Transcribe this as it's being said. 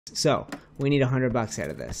So, we need $100 out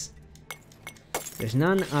of this. There's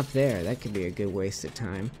none up there. That could be a good waste of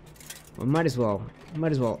time. Well, might as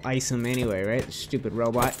well ice him anyway, right? Stupid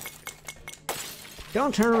robot.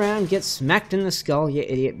 Don't turn around and get smacked in the skull, you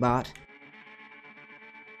idiot bot.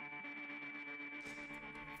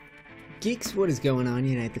 Geeks, what is going on?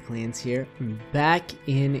 UniteTheClans here. I'm back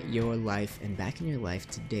in your life, and back in your life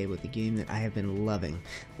today with a game that I have been loving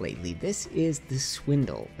lately. This is The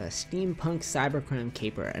Swindle, a steampunk cybercrime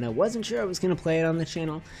caper, and I wasn't sure I was going to play it on the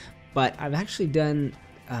channel, but I've actually done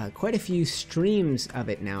quite a few streams of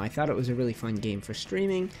it now. I thought it was a really fun game for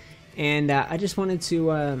streaming, and I just wanted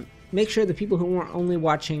to make sure the people who weren't only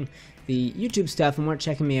watching the YouTube stuff and weren't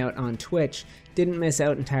checking me out on Twitch didn't miss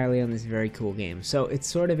out entirely on this very cool game. So it's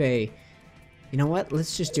sort of a, you know what,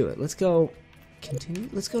 let's just do it. Let's go continue.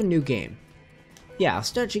 Let's go new game. Yeah, I'll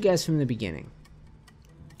start you guys from the beginning.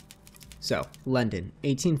 So, London,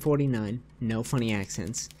 1849, no funny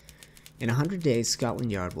accents. In 100 days,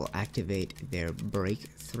 Scotland Yard will activate their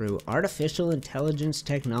breakthrough artificial intelligence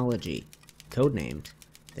technology, codenamed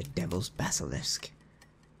the Devil's Basilisk.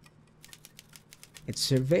 Its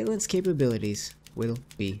surveillance capabilities will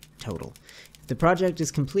be total. If the project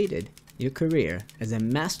is completed, your career as a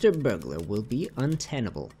master burglar will be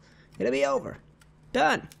untenable. It'll be over.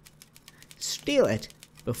 Done. Steal it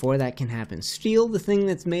before that can happen. Steal the thing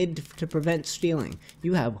that's made to prevent stealing.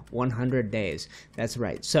 You have 100 days. That's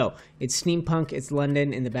right. So, it's steampunk, it's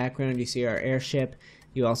London. In the background, you see our airship.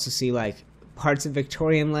 You also see, like, parts of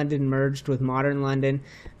Victorian London merged with modern London.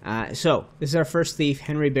 So, this is our first thief,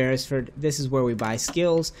 Henry Beresford. This is where we buy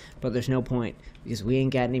skills, but there's no point because we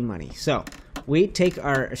ain't got any money. So, we take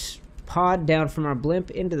our pod down from our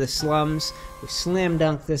blimp into the slums. We slam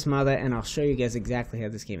dunk this mother, and I'll show you guys exactly how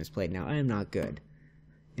this game is played. Now, I am not good.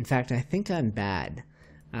 In fact, I think I'm bad.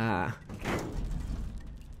 I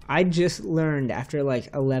just learned after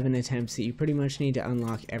like 11 attempts that you pretty much need to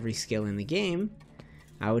unlock every skill in the game,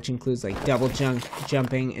 which includes like double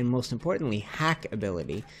jumping and most importantly hack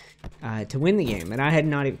ability to win the game. And I had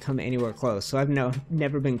not even come anywhere close, so I've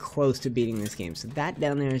never been close to beating this game. So that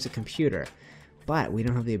down there is a computer, but we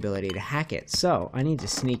don't have the ability to hack it. So I need to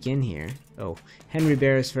sneak in here. Oh, Henry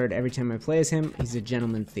Beresford, every time I play as him, he's a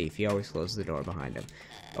gentleman thief. He always closes the door behind him.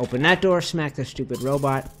 Open that door, smack the stupid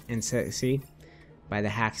robot, and see, by the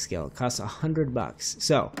hack skill. It costs $100.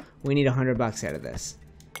 So, we need $100 out of this.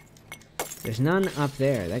 There's none up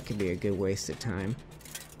there. That could be a good waste of time.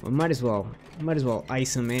 Well, might as well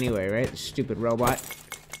ice him anyway, right? Stupid robot.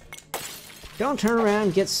 Don't turn around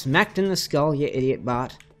and get smacked in the skull, you idiot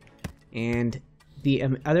bot. And the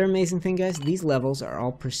other amazing thing, guys, these levels are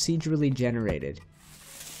all procedurally generated.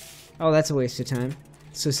 Oh, that's a waste of time.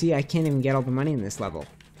 So see, I can't even get all the money in this level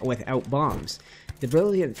without bombs. The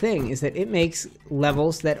brilliant thing is that it makes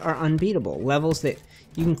levels that are unbeatable. Levels that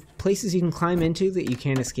places you can climb into that you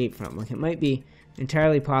can't escape from. Like, it might be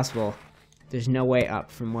entirely possible there's no way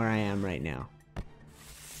up from where I am right now.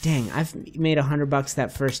 Dang, I've made $100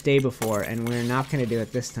 that first day before, and we're not going to do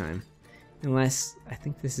it this time. Unless, I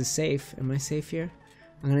think this is safe. Am I safe here?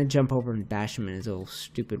 I'm going to jump over and bash him in his old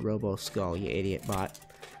stupid robo skull, you idiot bot.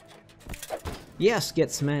 Yes,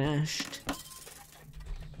 get smashed.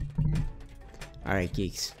 Alright,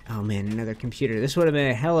 geeks. Oh man, another computer. This would have been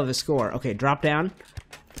a hell of a score. Okay, drop down.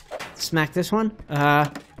 Smack this one.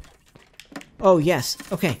 Oh, yes.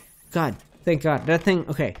 Okay. God. Thank God. That thing.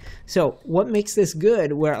 Okay. So, what makes this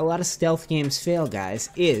good, where a lot of stealth games fail, guys,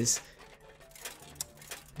 is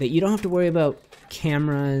that you don't have to worry about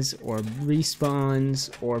cameras or respawns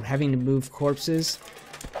or having to move corpses.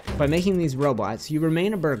 By making these robots, you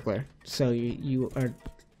remain a burglar, so you are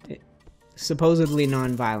supposedly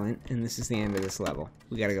non-violent, and this is the end of this level.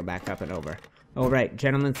 We gotta go back up and over. Oh, right,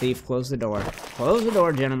 Gentleman Thief, close the door. Close the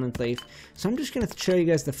door, Gentleman Thief. So I'm just gonna show you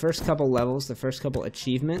guys the first couple levels, the first couple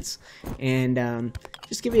achievements, and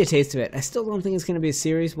just give you a taste of it. I still don't think it's gonna be a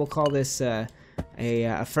series. We'll call this a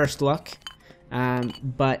first look.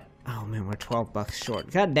 But, oh man, we're $12 short.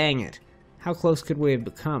 God dang it. How close could we have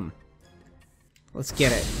become? Let's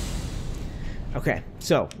get it. Okay,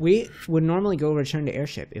 so we would normally go return to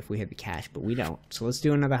airship if we had the cash, but we don't. So let's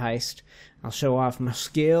do another heist. I'll show off my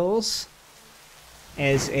skills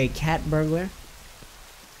as a cat burglar.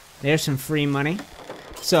 There's some free money.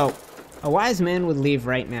 So, a wise man would leave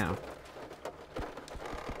right now.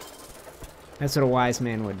 That's what a wise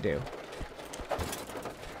man would do.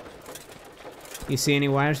 You see any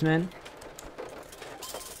wise men?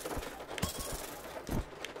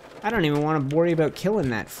 I don't even want to worry about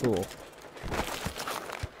killing that fool.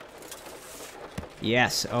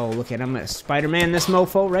 Yes. Oh, look at him. I'm gonna Spider-Man this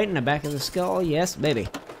mofo right in the back of the skull. Yes, baby.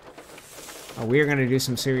 Oh, we're gonna do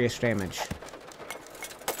some serious damage.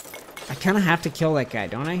 I kind of have to kill that guy,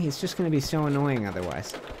 don't I? He's just going to be so annoying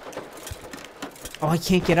otherwise. Oh, I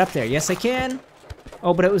can't get up there. Yes, I can.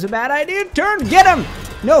 Oh, but it was a bad idea. Turn, get him!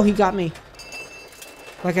 No, he got me.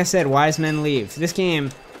 Like I said, wise men leave. This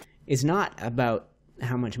game is not about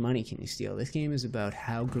how much money can you steal. This game is about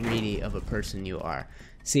how greedy of a person you are.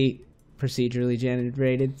 See, procedurally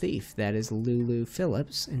generated thief. That is Lulu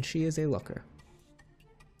Phillips, and she is a looker.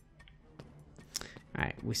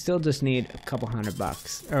 Alright, we still just need a couple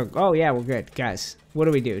 $100. Oh yeah, we're good. Guys, what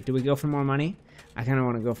do? Do we go for more money? I kind of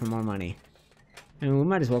want to go for more money. I mean, we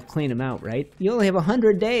might as well clean him out, right? You only have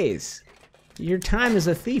 100 days. Your time as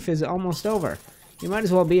a thief is almost over. You might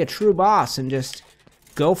as well be a true boss and just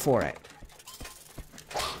go for it.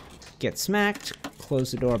 Get smacked.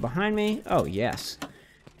 Close the door behind me. Oh, yes.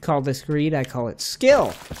 Call this greed, I call it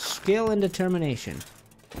skill. Skill and determination.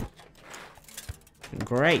 And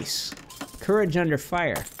grace. Courage under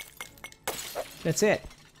fire. That's it.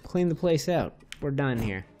 Clean the place out. We're done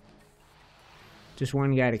here. Just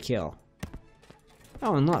one guy to kill.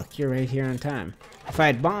 Oh, and look, you're right here on time. If I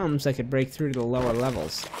had bombs, I could break through to the lower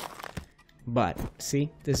levels. But, see?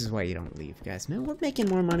 This is why you don't leave, guys. Man, we're making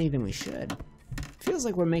more money than we should. Feels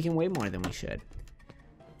like we're making way more than we should.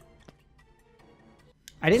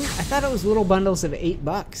 I thought it was little bundles of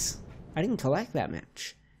 $8. I didn't collect that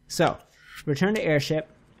much. So, return to airship.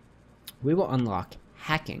 We will unlock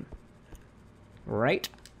hacking. Right?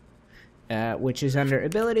 Which is under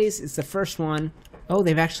abilities. It's the first one. Oh,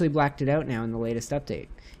 they've actually blacked it out now in the latest update.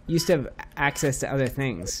 You used to have access to other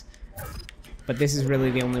things. But this is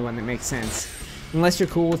really the only one that makes sense. Unless you're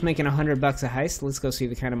cool with making $100 a heist, let's go see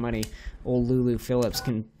the kind of money old Lulu Phillips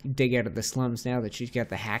can dig out of the slums now that she's got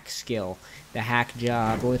the hack skill, the hack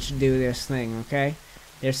job. Let's do this thing, okay?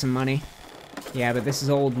 There's some money. Yeah, but this is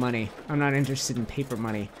old money. I'm not interested in paper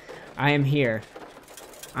money. I am here.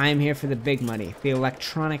 I am here for the big money, the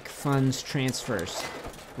electronic funds transfers,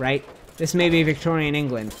 right? This may be Victorian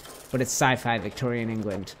England, but it's sci-fi Victorian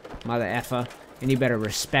England, mother effer. And you better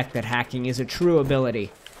respect that hacking is a true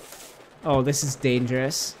ability. Oh, this is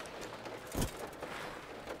dangerous.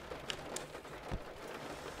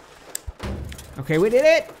 Okay, we did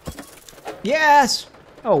it! Yes!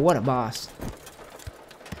 Oh, what a boss.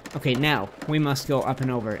 Okay, now, we must go up and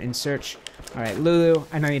over and search. Alright, Lulu,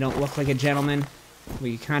 I know you don't look like a gentleman. Well,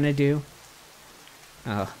 you kind of do.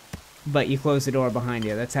 Oh, but you close the door behind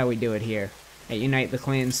you. That's how we do it here at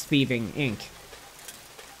UniteTheClans Thieving, Inc.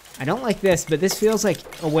 I don't like this, but this feels like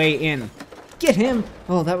a way in. Get him!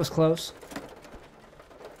 Oh, that was close.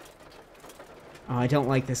 Oh, I don't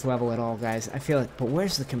like this level at all, guys. I feel like, but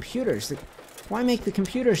where's the computers? Why make the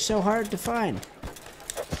computers so hard to find?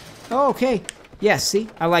 Oh, okay. Yes, see?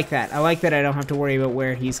 I like that. I like that I don't have to worry about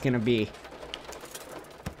where he's gonna be.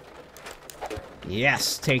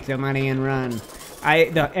 Yes, take the money and run.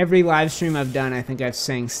 Every live stream I've done, I think I've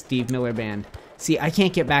sang Steve Miller Band. See, I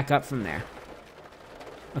can't get back up from there.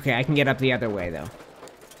 Okay, I can get up the other way, though.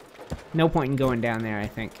 No point in going down there, I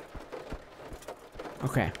think.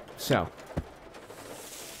 Okay, so.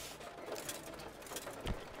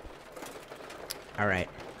 Alright.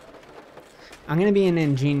 I'm gonna be an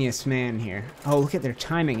ingenious man here. Oh, look at their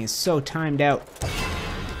timing. It's so timed out.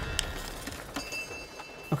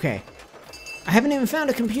 Okay. I haven't even found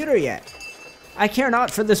a computer yet. I care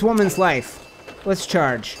not for this woman's life. Let's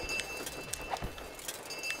charge.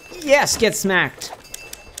 Yes, get smacked.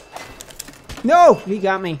 No! He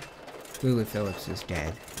got me. Lulu Phillips is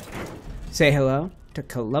dead. Say hello to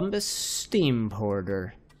Columbus Steam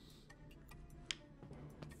Porter.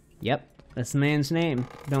 Yep, that's the man's name.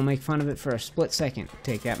 Don't make fun of it for a split second.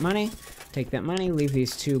 Take that money, leave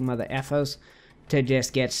these two mother effos to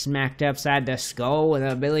just get smacked upside the skull with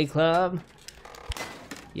a billy club.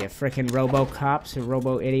 You frickin' robo cops or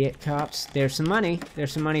robo idiot cops. There's some money.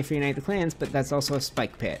 There's some money for UniteTheClans, but that's also a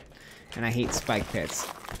spike pit. And I hate spike pits.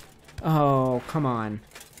 Oh, come on.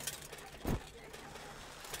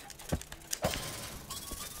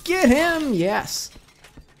 Get him! Yes!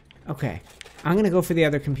 Okay. I'm gonna go for the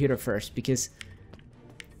other computer first, because...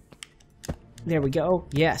 There we go.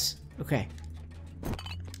 Yes. Okay.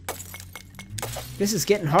 This is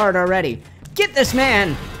getting hard already. Get this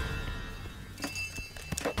man!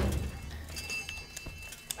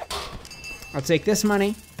 I'll take this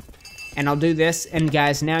money, and I'll do this, and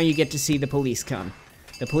guys, now you get to see the police come.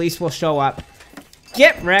 The police will show up.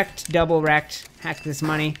 Get wrecked, double wrecked, hack this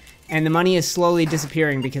money, and the money is slowly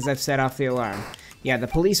disappearing because I've set off the alarm. Yeah, the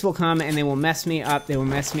police will come and they will mess me up. They will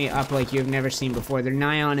mess me up like you've never seen before. They're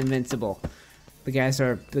nigh on invincible. The guys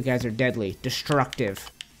are deadly,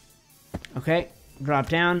 destructive. Okay, drop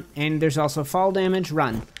down, and there's also fall damage.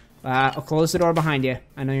 Run. I'll close the door behind you.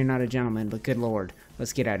 I know you're not a gentleman, but good lord.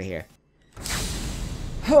 Let's get out of here.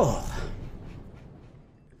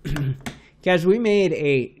 Guys, we made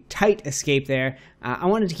a tight escape there. I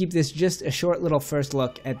wanted to keep this just a short little first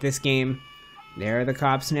look at this game. There are the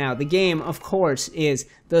cops now. The game, of course, is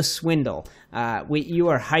The Swindle. You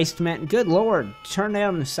are heist men. Good lord, turn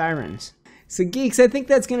down the sirens. So geeks, I think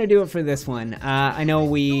that's going to do it for this one. I know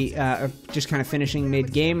we are just kind of finishing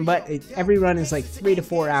mid-game, but every run is like 3 to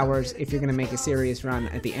 4 hours if you're going to make a serious run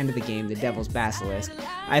at the end of the game, the Devil's Basilisk.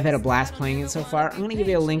 I've had a blast playing it so far. I'm going to give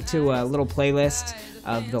you a link to a little playlist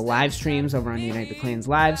of the live streams over on UniteTheClans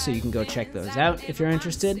Live, so you can go check those out if you're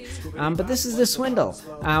interested. But this is The Swindle.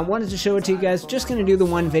 Wanted to show it to you guys. Just going to do the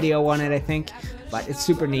one video on it, I think. But it's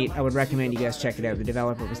super neat. I would recommend you guys check it out. The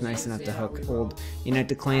developer was nice enough to hook old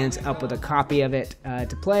UniteTheClans up with a copy of it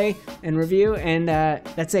to play and review. And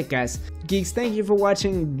that's it, guys. Geeks, thank you for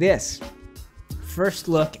watching this first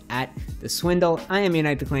look at The Swindle. I am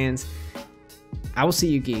UniteTheClans. I will see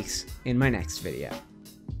you geeks in my next video.